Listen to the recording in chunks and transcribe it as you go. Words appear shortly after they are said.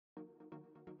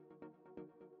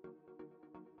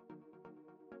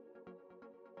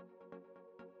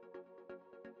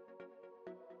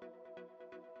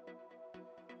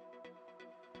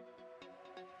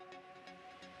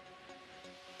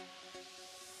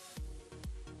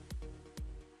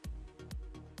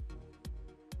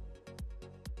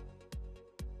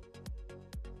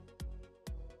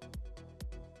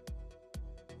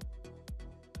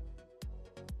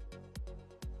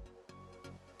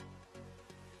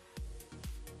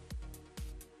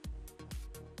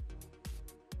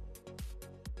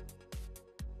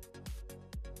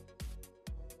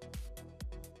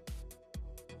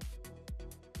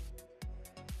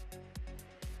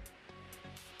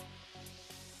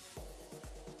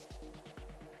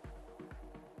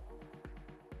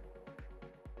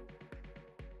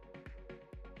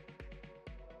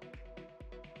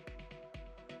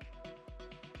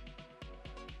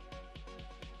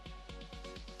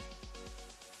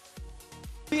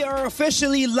We are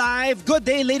officially live. Good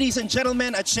day, ladies and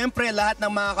gentlemen. At syempre, lahat ng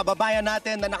mga kababayan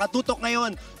natin na nakatutok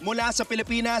ngayon mula sa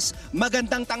Pilipinas.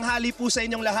 Magandang tanghali po sa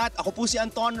inyong lahat. Ako po si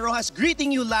Anton Rojas,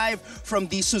 greeting you live from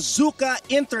the Suzuka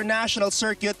International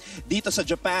Circuit dito sa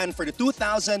Japan for the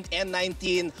 2019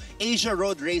 Asia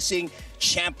Road Racing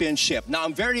Championship. Now,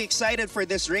 I'm very excited for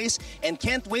this race and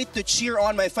can't wait to cheer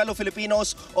on my fellow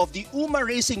Filipinos of the UMA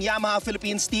Racing Yamaha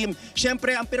Philippines team.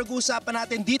 Syempre, ang pinag-uusapan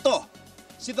natin dito,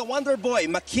 si The Wonder Boy,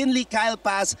 McKinley Kyle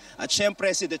Paz, at syempre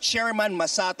si the Chairman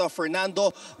Masato Fernando.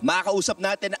 Makakausap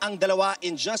natin ang dalawa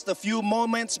in just a few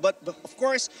moments. But of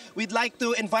course, we'd like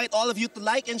to invite all of you to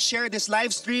like and share this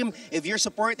live stream if you're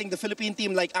supporting the Philippine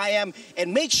team like I am. And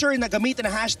make sure na gamitin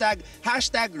ang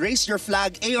hashtag Raise Your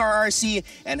Flag ARRC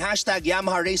and hashtag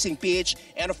Yamaha Racing PH.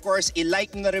 And of course,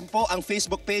 i-like nyo na rin po ang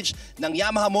Facebook page ng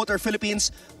Yamaha Motor Philippines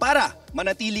para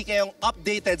manatili kayong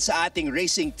updated sa ating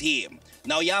racing team.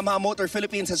 Now, Yamaha Motor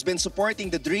Philippines has been supporting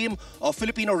the dream of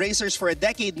Filipino racers for a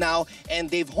decade now, and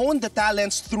they've honed the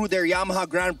talents through their Yamaha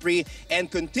Grand Prix and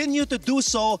continue to do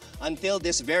so until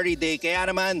this very day. Kaya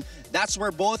naman, that's where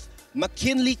both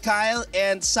McKinley Kyle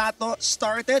and Sato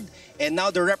started, and now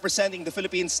they're representing the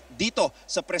Philippines dito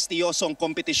sa prestiyosong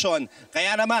kompetisyon.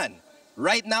 Kaya naman,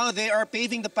 right now, they are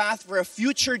paving the path for a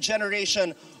future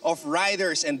generation of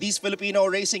riders, and these Filipino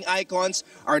racing icons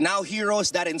are now heroes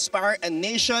that inspire a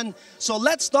nation. So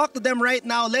let's talk to them right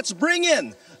now. Let's bring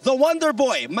in the Wonder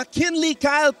Boy, McKinley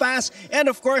Kyle Paz, and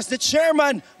of course, the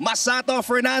Chairman, Masato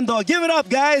Fernando. Give it up,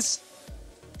 guys!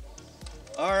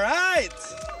 All right!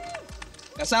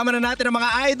 Kasama na natin ang mga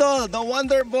idol, the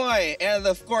Wonder Boy, and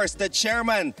of course, the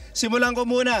Chairman. Simulan ko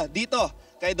muna dito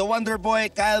kay The Wonder Boy,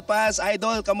 Kyle Paz.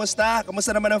 Idol, kamusta? Kamusta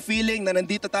naman ang feeling na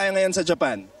nandito tayo ngayon sa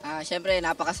Japan? Siyempre,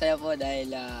 napakasaya po dahil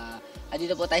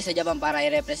dito po tayo sa Japan para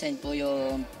i-represent po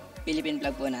yung Philippine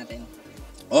flag po natin.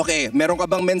 Okay, meron ka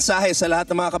bang mensahe sa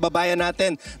lahat ng mga kababayan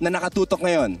natin na nakatutok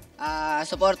ngayon?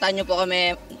 Supportan nyo po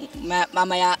kami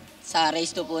mamaya sa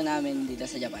race 2 po namin dito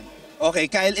sa Japan. Okay,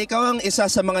 Kyle, ikaw ang isa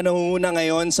sa mga nangunguna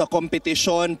ngayon sa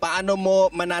kompetisyon. Paano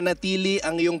mo mananatili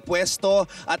ang iyong pwesto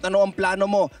at ano ang plano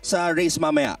mo sa race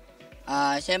mamaya?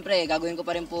 Siyempre, gagawin ko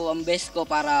pa rin po ang best ko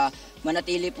para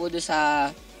manatili po doon sa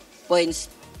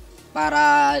points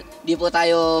para di po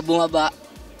tayo bumaba.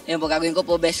 Yun po, gagawin ko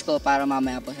po best ko para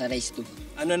mamaya po sa race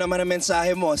 2. Ano naman ang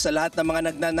mensahe mo sa lahat ng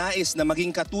mga nagnanais na maging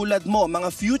katulad mo,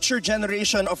 mga future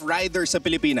generation of riders sa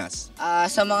Pilipinas?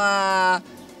 Sa mga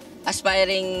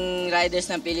aspiring riders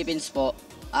ng Philippines po,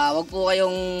 wag po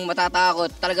kayong matatakot.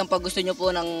 Talagang pag gusto nyo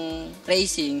po ng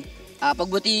racing,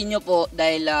 pagbutihin nyo po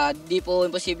dahil di po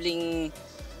imposibleng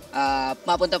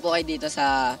mapunta po kayo dito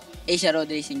sa Asia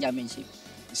Road Racing Championship.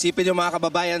 Isipin nyo mga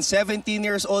kababayan, 17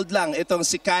 years old lang itong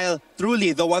si Kyle,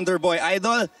 truly the Wonder Boy.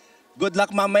 Idol, good luck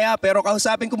mamaya, pero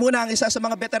kausapin ko muna ang isa sa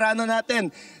mga veterano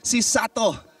natin, si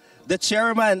Sato, the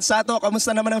Chairman. Sato,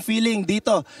 kamusta naman ang feeling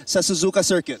dito sa Suzuka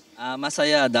Circuit?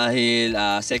 Masaya dahil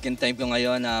second time ko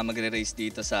ngayon na magre-race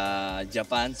dito sa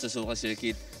Japan, Suzuka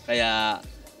Circuit. Kaya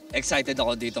excited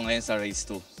ako dito ngayon sa race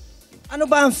 2. Ano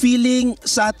ba ang feeling,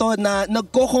 Sato, na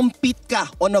nagko-compete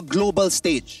ka on a global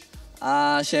stage?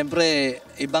 Siyempre,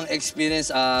 ibang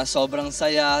experience, sobrang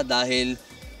saya dahil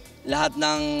lahat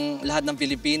ng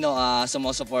Pilipino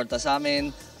sumusuporta sa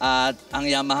amin at ang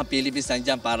Yamaha Philippines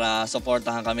nandiyan para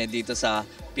suportahan kami dito sa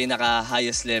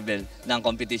pinaka-highest level ng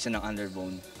competition ng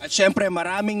underbone. At syempre,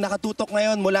 maraming nakatutok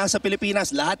ngayon mula sa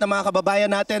Pilipinas. Lahat ng mga kababayan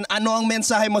natin, ano ang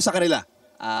mensahe mo sa kanila?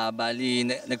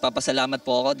 Bali, nagpapasalamat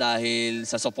po ako dahil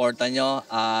sa suporta nyo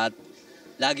at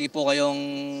lagi po kayong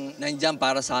nandiyan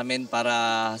para sa amin para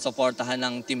suportahan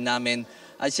ng team namin.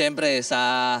 At syempre,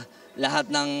 sa lahat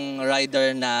ng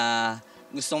rider na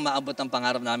gustong maabot ang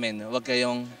pangarap namin, huwag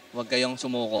kayong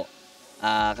sumuko.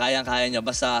 Kayang-kaya nyo,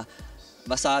 basta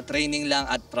training lang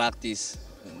at practice.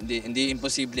 Hindi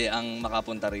imposible ang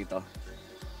makapunta rito.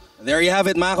 There you have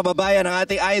it mga kababayan, ang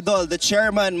ating idol, the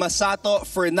Chairman Masato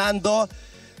Fernando.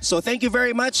 So thank you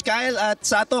very much, Kyle at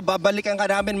Sato. Babalikan ka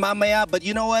namin mamaya. But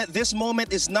you know what? This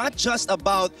moment is not just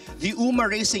about the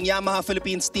UMA Racing Yamaha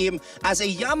Philippines team. As a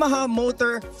Yamaha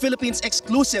Motor Philippines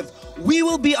exclusive, we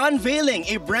will be unveiling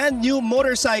a brand new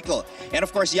motorcycle. And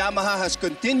of course, Yamaha has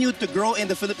continued to grow in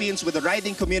the Philippines with a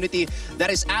riding community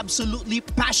that is absolutely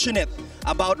passionate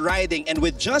about riding. And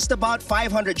with just about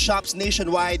 500 shops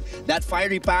nationwide, that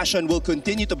fiery passion will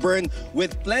continue to burn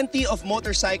with plenty of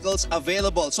motorcycles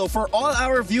available. So for all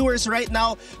our viewers right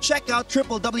now, check out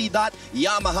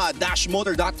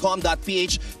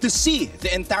www.yamaha-motor.com.ph to see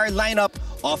the entire lineup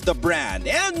of the brand.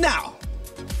 And now,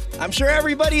 I'm sure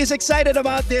everybody is excited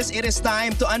about this. It is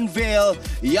time to unveil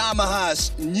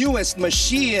Yamaha's newest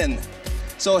machine.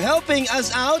 So helping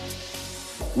us out,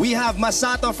 we have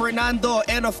Masato Fernando,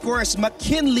 and of course,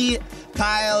 McKinley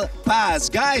Kyle Paz.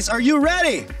 Guys, are you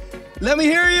ready? Let me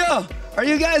hear you. Are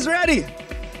you guys ready?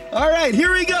 All right,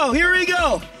 here we go, here we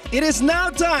go. It is now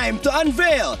time to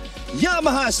unveil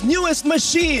Yamaha's newest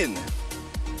machine.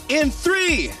 In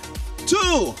 3, 2,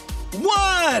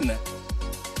 1.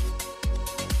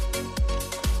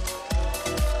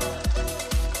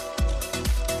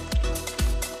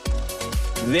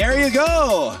 There you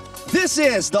go. This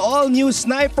is the all-new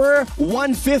Sniper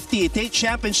 150. Take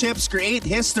championships, create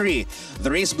history. The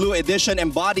Race Blue Edition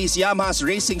embodies Yamaha's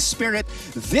racing spirit.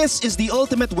 This is the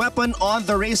ultimate weapon on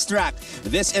the racetrack.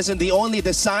 This isn't the only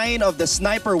design of the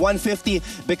Sniper 150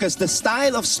 because the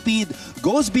style of speed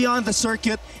goes beyond the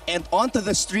circuit and onto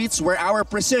the streets where our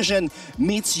precision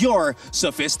meets your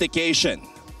sophistication.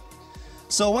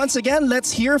 So once again,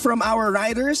 let's hear from our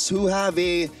riders who have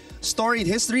a storied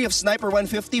history of Sniper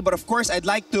 150, but of course I'd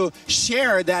like to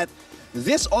share that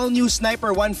this all-new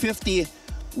Sniper 150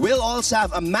 will also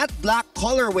have a matte black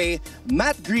colorway,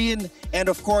 matte green, and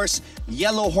of course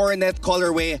yellow Hornet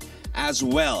colorway as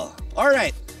well.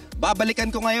 Alright,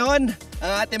 babalikan ko ngayon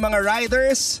ang ating mga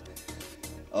riders.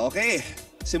 Okay,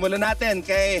 simulan natin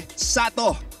kay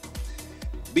Sato.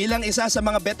 Bilang isa sa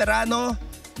mga veterano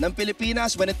ng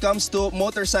Pilipinas when it comes to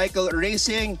motorcycle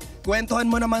racing, kwentuhan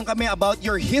mo naman kami about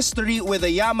your history with the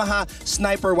Yamaha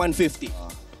Sniper 150.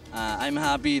 I'm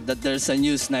happy that there's a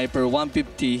new Sniper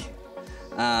 150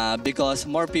 because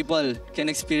more people can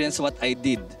experience what I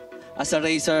did. As a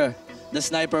racer, the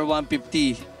Sniper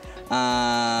 150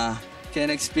 can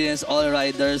experience all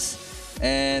riders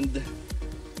and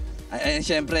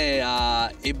syempre,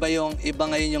 iba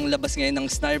ngayon yung labas ngayon ng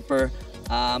Sniper.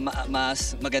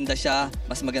 Mas maganda siya,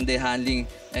 mas maganda yung handling,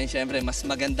 and syempre mas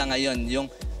maganda ngayon yung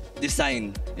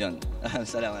design. Yun.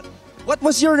 Salamat. What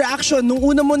was your reaction nung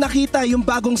una mo nakita yung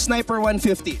bagong Sniper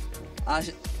 150?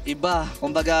 Iba.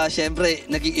 Kumbaga, syempre,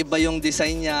 nag-iiba yung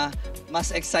design niya.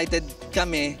 Mas excited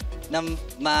kami na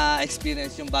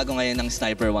ma-experience yung bago ngayon ng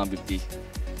Sniper 150.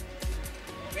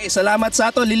 Okay, salamat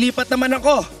Sato. Lilipat naman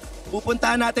ako.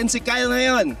 Pupuntahan natin si Kyle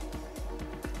ngayon.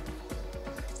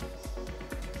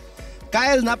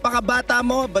 Kyle, napakabata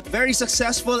mo but very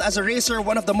successful as a racer,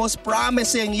 one of the most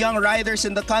promising young riders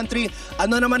in the country.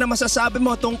 Ano naman ang masasabi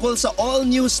mo tungkol sa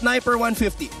all-new Sniper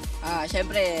 150?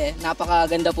 Siyempre,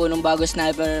 napakaganda po ng bago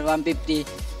Sniper 150.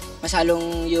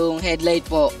 Masalong yung headlight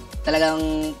po,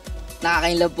 talagang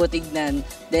nakaka-inlove po tignan.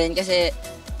 Then kasi,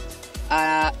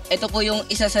 ito po yung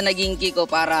isa sa naging key ko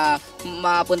para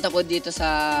mapunta po dito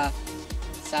sa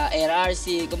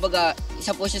ARRC. Kumbaga,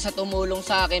 isa po siya sa tumulong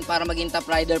sa akin para maging top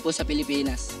rider po sa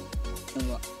Pilipinas.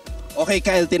 Okay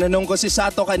Kyle, tinanong ko si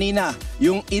Sato kanina,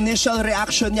 yung initial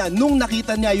reaction niya nung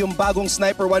nakita niya yung bagong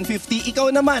Sniper 150.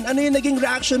 Ikaw naman, ano yung naging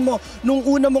reaction mo nung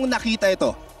una mong nakita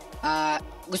ito?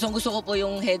 Gustong-gusto ko po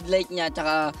yung headlight niya,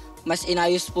 tsaka mas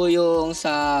inayos po yung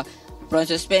sa front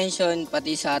suspension,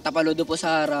 pati sa tapaludo po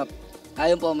sa harap.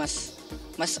 Ayun po, mas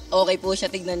okay po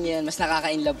siya tignan niyan, mas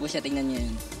nakaka-inlove po siya tignan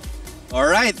niyan.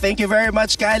 Alright, thank you very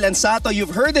much Kyle and Sato.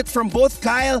 You've heard it from both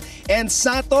Kyle and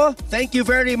Sato. Thank you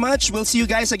very much. We'll see you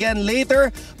guys again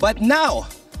later. But now,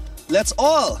 let's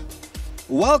all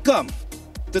welcome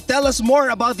to tell us more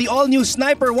about the all-new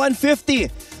Sniper 150.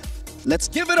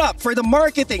 Let's give it up for the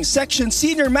Marketing Section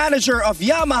Senior Manager of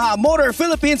Yamaha Motor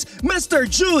Philippines, Mr.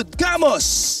 Jude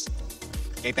Camus.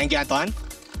 Okay, thank you Anton.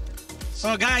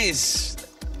 So guys,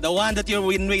 the one that you've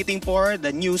been waiting for,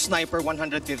 the new Sniper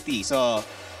 150. So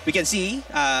we can see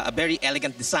a very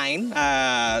elegant design.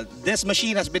 This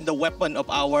machine has been the weapon of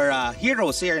our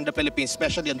heroes here in the Philippines,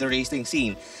 especially on the racing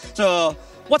scene. So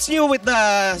what's new with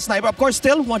the Sniper? Of course,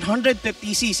 still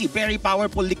 150cc, very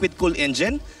powerful liquid-cooled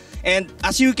engine. And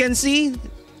as you can see,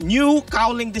 new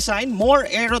cowling design, more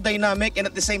aerodynamic, and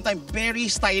at the same time, very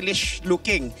stylish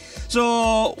looking.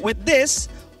 So with this,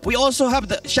 we also have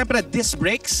the syempre, disc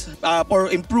brakes for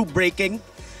improved braking.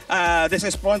 This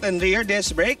is front and rear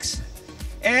disc brakes.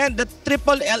 And the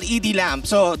triple LED lamp.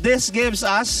 So this gives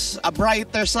us a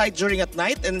brighter side during at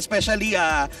night, and especially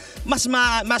mas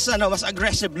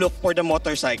aggressive look for the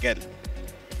motorcycle.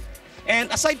 And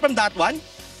aside from that one,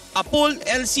 a full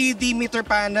LCD meter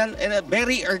panel and a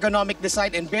very ergonomic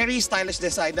design and very stylish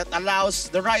design that allows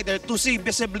the rider to see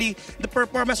visibly the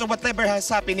performance of whatever is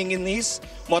happening in his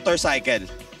motorcycle.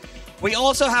 We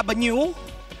also have a new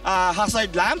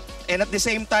hazard lamp, and at the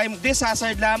same time, this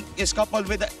hazard lamp is coupled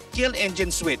with a kill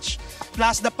engine switch.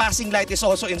 Plus, the passing light is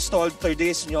also installed for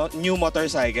this new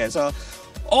motorcycle. So,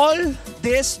 all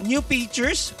these new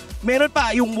features, meron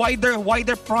pa yung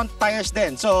wider front tires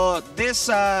din. So, this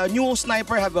new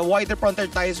Sniper have a wider front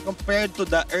tires compared to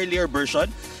the earlier version.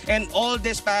 And all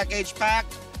this package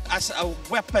packed as a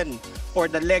weapon for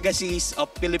the legacies of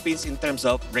Philippines in terms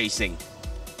of racing.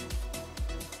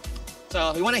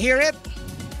 So, you want to hear it?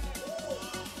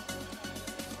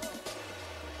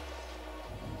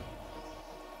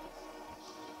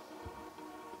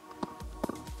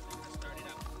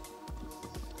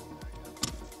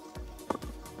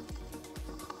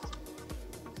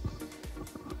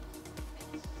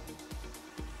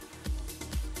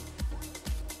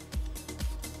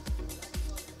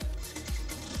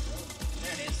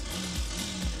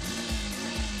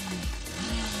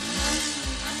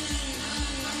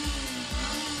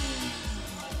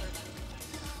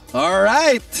 All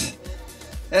right.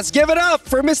 Let's give it up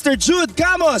for Mr. Jude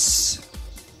Camus.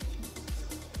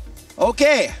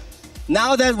 Okay.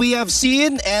 Now that we have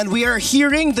seen and we are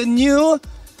hearing the new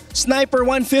Sniper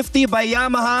 150 by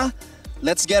Yamaha,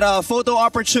 let's get a photo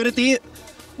opportunity.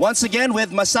 Once again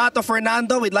with Masato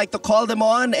Fernando, we'd like to call them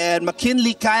on, and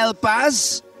McKinley Kyle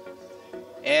Paz,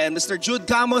 and Mr. Jude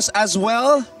Camus as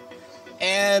well.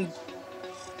 And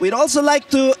we'd also like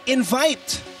to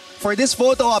invite for this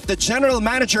photo of the General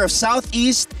Manager of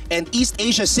Southeast and East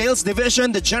Asia Sales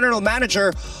Division, the General Manager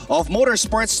of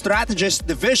Motorsports Strategist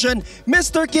Division,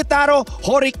 Mr. Kitaro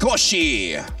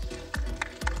Horikoshi.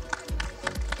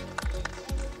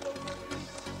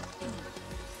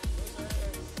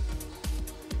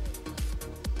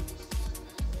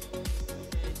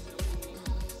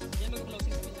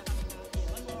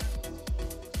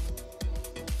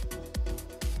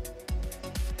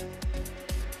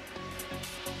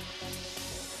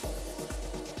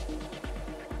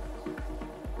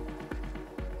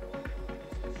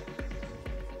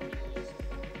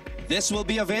 This will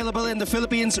be available in the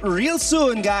Philippines real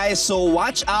soon, guys, so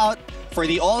watch out for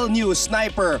the all-new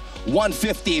Sniper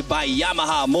 150 by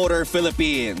Yamaha Motor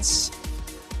Philippines.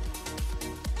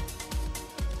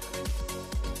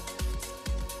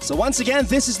 So once again,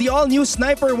 this is the all-new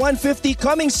Sniper 150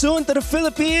 coming soon to the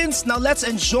Philippines. Now let's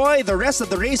enjoy the rest of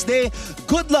the race day.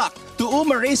 Good luck to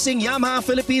UMA Racing Yamaha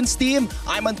Philippines team.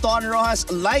 I'm Anton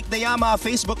Rojas. Like the Yamaha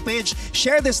Facebook page,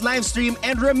 share this live stream,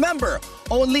 and remember,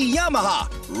 only Yamaha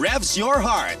revs your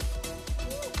heart.